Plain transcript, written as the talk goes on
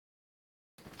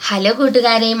Hello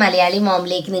കൂട്ടുകാരെ, മലയാളി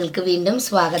മോമിലേക്ക് നിങ്ങൾക്ക് വീണ്ടും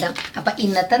സ്വാഗതം. അപ്പം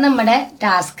ഇന്നത്തെ നമ്മുടെ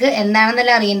ടാസ്ക്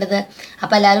എന്താണെന്നല്ല അറിയേണ്ടത്.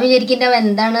 അപ്പം എല്ലാവരും വിചാരിക്കേണ്ടത്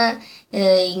എന്താണ്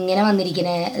ഇങ്ങനെ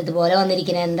വന്നിരിക്കുന്നത്, ഇതുപോലെ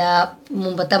വന്നിരിക്കുന്നത്, എന്താ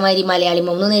മുമ്പത്തെ മാതിരി മലയാളി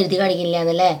മോമൊന്നും എഴുതി കാണിക്കില്ല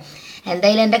എന്നല്ലേ.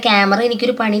 എന്തായാലും എൻ്റെ ക്യാമറ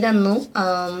എനിക്കൊരു പണി തന്നു.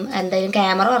 എന്തായാലും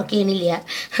ക്യാമറ വർക്ക് ചെയ്യണില്ല,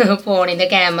 ഫോണിൻ്റെ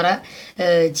ക്യാമറ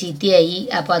ചീത്തയായി.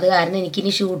 അപ്പോൾ അത് കാരണം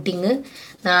എനിക്കിനി ഷൂട്ടിങ്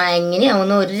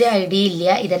എങ്ങനെയാവുന്ന ഒരു ഐഡിയ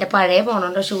ഇല്ല. ഇതെൻ്റെ പഴയ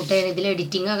ഫോണുണ്ടോ ഷൂട്ട് ചെയ്യുന്നത്, ഇതിൽ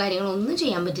എഡിറ്റിങ്ങോ കാര്യങ്ങളോ ഒന്നും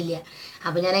ചെയ്യാൻ പറ്റില്ല.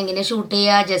 അപ്പോൾ ഞാൻ എങ്ങനെ ഷൂട്ട്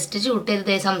ചെയ്യുക, ജസ്റ്റ് ഷൂട്ട്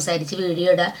ചെയ്തേ സംസാരിച്ച് വീഡിയോ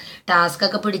ഇടുക,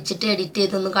 ടാസ്കൊക്കെ പിടിച്ചിട്ട് എഡിറ്റ്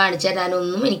ചെയ്തൊന്നും കാണിച്ചു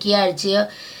തരാനൊന്നും എനിക്ക് ഈ ആഴ്ചയോ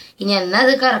ഇനി എന്നാൽ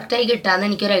അത് കറക്റ്റായി കിട്ടാമെന്ന്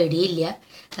എനിക്കൊരു ഐഡിയ ഇല്ല.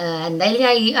 എന്തായാലും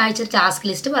ഞാൻ ഈ ആഴ്ച ടാസ്ക്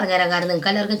ലിസ്റ്റ് പറഞ്ഞുതരാം, കാരണം നിങ്ങൾക്ക്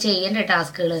എല്ലാവർക്കും ചെയ്യേണ്ട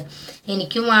ടാസ്കുകൾ.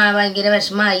 എനിക്കും ഭയങ്കര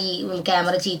വിഷമമായി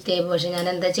ക്യാമറ ചീത്തയായി. പക്ഷെ ഞാൻ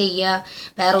എന്താ ചെയ്യുക,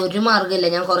 വേറെ ഒരു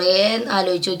മാർഗ്ഗമില്ല. ഞാൻ കുറേ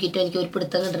ആലോചിച്ച് നോക്കിയിട്ടും എനിക്ക് ഒരു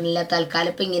പിടുത്തം കിട്ടണില്ല.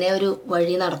 തൽക്കാലം ഇപ്പം ഇങ്ങനെ ഒരു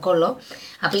വഴി നടക്കുള്ളൂ.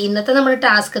 അപ്പോൾ ഇന്നത്തെ നമ്മുടെ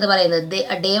ടാസ്ക് എന്ന് പറയുന്നത്,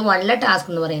 ഡേ 1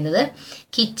 ടാസ്ക് എന്ന് പറയുന്നത്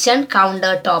കിച്ചൺ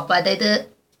കൗണ്ടർ ടോപ്പ്, അതായത്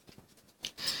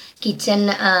കിച്ചൺ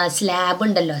സ്ലാബ്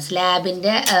ഉണ്ടല്ലോ,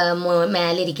 സ്ലാബിൻ്റെ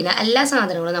മേലിരിക്കുന്ന എല്ലാ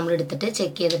സാധനങ്ങളും നമ്മൾ എടുത്തിട്ട്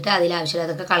ചെക്ക് ചെയ്തിട്ട് അതിലാവശ്യമില്ല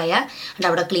അതൊക്കെ കളയുക, എന്നിട്ട്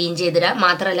അവിടെ ക്ലീൻ ചെയ്തിടാം.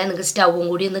 മാത്രമല്ല നിങ്ങൾക്ക് സ്റ്റൗവും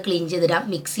കൂടി ഒന്ന് ക്ലീൻ ചെയ്തിടാം.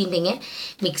 മിക്സി ഉണ്ടെങ്കിൽ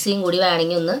മിക്സിയും കൂടി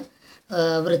വേണമെങ്കിൽ ഒന്ന്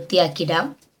വൃത്തിയാക്കിയിടാം,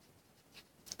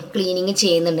 ക്ലീനിങ്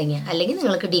ചെയ്യുന്നുണ്ടെങ്കിൽ. അല്ലെങ്കിൽ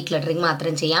നിങ്ങൾക്ക് ഡീക്ലട്ടറിങ്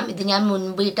മാത്രം ചെയ്യാം. ഇത് ഞാൻ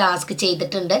മുൻപ് ഈ ടാസ്ക്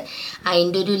ചെയ്തിട്ടുണ്ട്.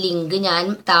 അതിൻ്റെ ഒരു ലിങ്ക് ഞാൻ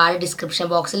താഴെ ഡിസ്ക്രിപ്ഷൻ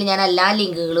ബോക്സിൽ ഞാൻ എല്ലാ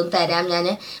ലിങ്കുകളും തരാം. ഞാൻ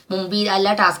മുമ്പ്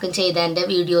എല്ലാ ടാസ്കും ചെയ്തതിൻ്റെ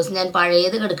വീഡിയോസ് ഞാൻ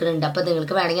പഴയത് കിടക്കുന്നുണ്ട്. അപ്പോൾ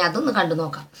നിങ്ങൾക്ക് വേണമെങ്കിൽ അതൊന്ന് കണ്ടു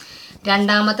നോക്കാം.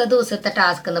 രണ്ടാമത്തെ ദിവസത്തെ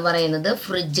ടാസ്ക് എന്ന് പറയുന്നത്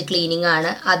ഫ്രിഡ്ജ് ക്ലീനിങ്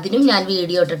ആണ്. അതിനും ഞാൻ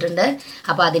വീഡിയോ ഇട്ടിട്ടുണ്ട്.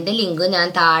 അപ്പോൾ അതിൻ്റെ ലിങ്ക് ഞാൻ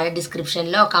താഴെ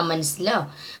ഡിസ്ക്രിപ്ഷനിലോ കമൻസിലോ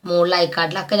മുകളിൽ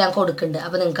ഐക്കാർഡിലൊക്കെ ഞാൻ കൊടുക്കുന്നുണ്ട്.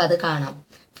 അപ്പോൾ നിങ്ങൾക്ക് അത് കാണാം,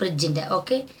 ഫ്രിഡ്ജിൻ്റെ.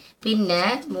 ഓക്കെ. പിന്നെ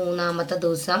മൂന്നാമത്തെ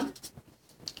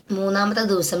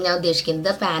ദിവസം ഞാൻ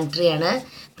ഉദ്ദേശിക്കുന്നത് പാൻട്രിയാണ്.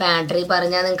 പാൻട്രി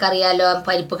പറഞ്ഞാൽ നിങ്ങൾക്കറിയാലോ,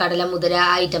 പരിപ്പ്, കടല, മുതിര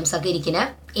ഐറ്റംസ് ഒക്കെ ഇരിക്കുന്ന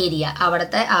ഏരിയ.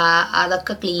 അവിടുത്തെ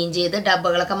അതൊക്കെ ക്ലീൻ ചെയ്ത്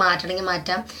ഡബ്ബകളൊക്കെ മാറ്റണമെങ്കിൽ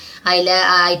മാറ്റാം, അതിലെ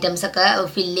ഐറ്റംസ് ഒക്കെ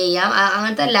ഫില്ല് ചെയ്യാം.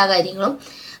 അങ്ങനത്തെ എല്ലാ കാര്യങ്ങളും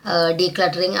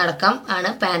ഡീക്ലട്ടറിങ് അടക്കം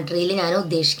ആണ് പാൻട്രിയിൽ ഞാൻ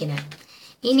ഉദ്ദേശിക്കുന്നത്.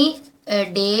 ഇനി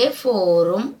ഡേ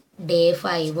 4ഉം ഡേ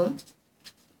 5ഉം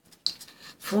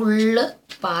ഫുള്ള്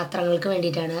പാത്രങ്ങൾക്ക്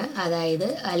വേണ്ടിയിട്ടാണ്. അതായത്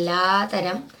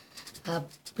എല്ലാതരം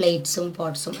പ്ലേറ്റ്സും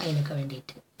പോട്ട്സും അതിനൊക്കെ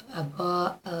വേണ്ടിയിട്ട്. അപ്പോൾ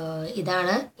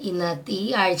ഇതാണ് ഇന്നത്തെ ഈ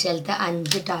ആഴ്ചയിലത്തെ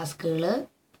 5 ടാസ്കുകൾ.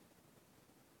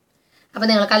 അപ്പോൾ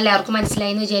നിങ്ങൾക്ക് എല്ലാവർക്കും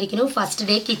മനസ്സിലായി എന്ന് വിചാരിക്കുന്നു. First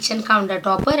day kitchen counter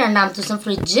top, രണ്ടാമത്തെ ദിവസം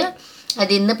ഫ്രിഡ്ജ്.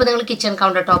 അത് ഇന്നിപ്പോൾ നിങ്ങൾ കിച്ചൺ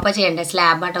കൗണ്ടർ ടോപ്പാണ് ചെയ്യേണ്ടത്,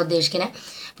 സ്ലാബാട്ടോ ഉദ്ദേശിക്കുന്നത്.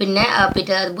 പിന്നെ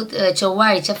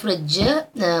ചൊവ്വാഴ്ച ഫ്രിഡ്ജ്,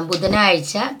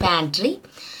 ബുധനാഴ്ച പാൻട്രി,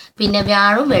 പിന്നെ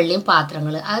വ്യാഴവും വെള്ളിയും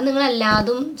പാത്രങ്ങൾ. അത്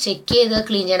നിങ്ങളെല്ലാതും ചെക്ക് ചെയ്ത്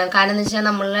ക്ലീൻ ചെയ്യണം. കാരണം എന്ന് വെച്ചാൽ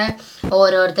നമ്മളെ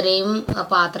ഓരോരുത്തരെയും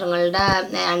പാത്രങ്ങളുടെ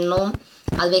എണ്ണവും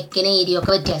അത് വെക്കുന്ന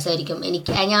ഏരിയയൊക്കെ വ്യത്യാസമായിരിക്കും.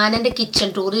 ഞാൻ എൻ്റെ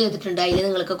കിച്ചൺ ടൂർ ചെയ്തിട്ടുണ്ട്, അതിൽ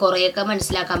നിങ്ങൾക്ക് കുറേയൊക്കെ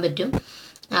മനസ്സിലാക്കാൻ പറ്റും.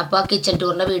 അപ്പോൾ കിച്ചൺ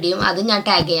ടൂറിൻ്റെ വീഡിയോ അത് ഞാൻ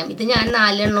ടാഗ് ചെയ്യാം. ഇത് ഞാൻ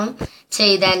 4 എണ്ണം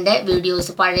ചെയ്തതിൻ്റെ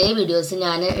വീഡിയോസ്, പഴയ വീഡിയോസ്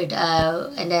ഞാൻ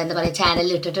എൻ്റെ എന്താ പറയുക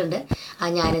ചാനലിൽ ഇട്ടിട്ടുണ്ട്.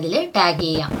 അത് ഞാനിതിൽ ടാഗ്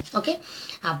ചെയ്യാം. ഓക്കെ.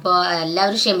 അപ്പോൾ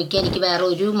എല്ലാവരും ക്ഷമിക്കുക, എനിക്ക് വേറെ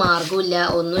ഒരു മാർഗ്ഗവും ഇല്ല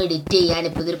ഒന്നും എഡിറ്റ് ചെയ്യാൻ.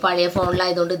 ഇപ്പോൾ ഇതൊരു പഴയ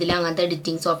ഫോണിലായതുകൊണ്ട് ഇതിൽ അങ്ങനത്തെ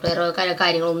എഡിറ്റിംഗ് സോഫ്റ്റ്വെയറോ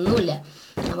കാര്യങ്ങളൊന്നുമില്ല.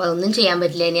 അപ്പോൾ അതൊന്നും ചെയ്യാൻ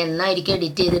പറ്റില്ല. ഇനി എന്നായിരിക്കും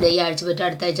എഡിറ്റ് ചെയ്തിട്ട് ഈ ആഴ്ച പറ്റും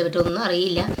അടുത്ത ആഴ്ച പറ്റും ഒന്നും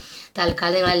അറിയില്ല.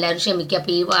 തൽക്കാലം നിങ്ങളെല്ലാവരും ക്ഷമിക്കുക.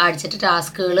 അപ്പോൾ ഈ ആഴ്ചത്തെ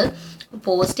ടാസ്കുകൾ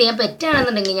പോസ്റ്റ് ചെയ്യാൻ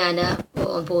പറ്റുകയാണെന്നുണ്ടെങ്കിൽ ഞാൻ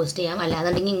പോസ്റ്റ് ചെയ്യാം,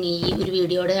 അല്ലാന്നുണ്ടെങ്കിൽ ഈ ഒരു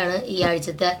വീഡിയോയുടെയാണ് ഈ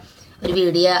ആഴ്ചത്തെ ഒരു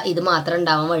വീഡിയോ ഇത് മാത്രം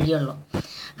ഉണ്ടാവാൻ വഴിയുള്ളൂ.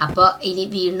 അപ്പോൾ ഇനി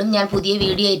വീണ്ടും ഞാൻ പുതിയ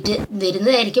വീഡിയോ ആയിട്ട്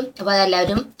വരുന്നതായിരിക്കും. അപ്പോൾ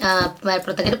അതെല്ലാവരും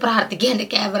പ്രത്യേകം പ്രാർത്ഥിക്കുക എൻ്റെ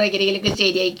ക്യാമറ എങ്ങനെയെങ്കിലുമൊക്കെ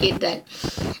ശരിയാക്കി കിട്ടാൻ.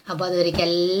 അപ്പോൾ അതുവരേക്കും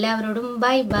എല്ലാവരോടും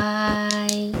ബൈ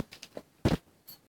ബൈ.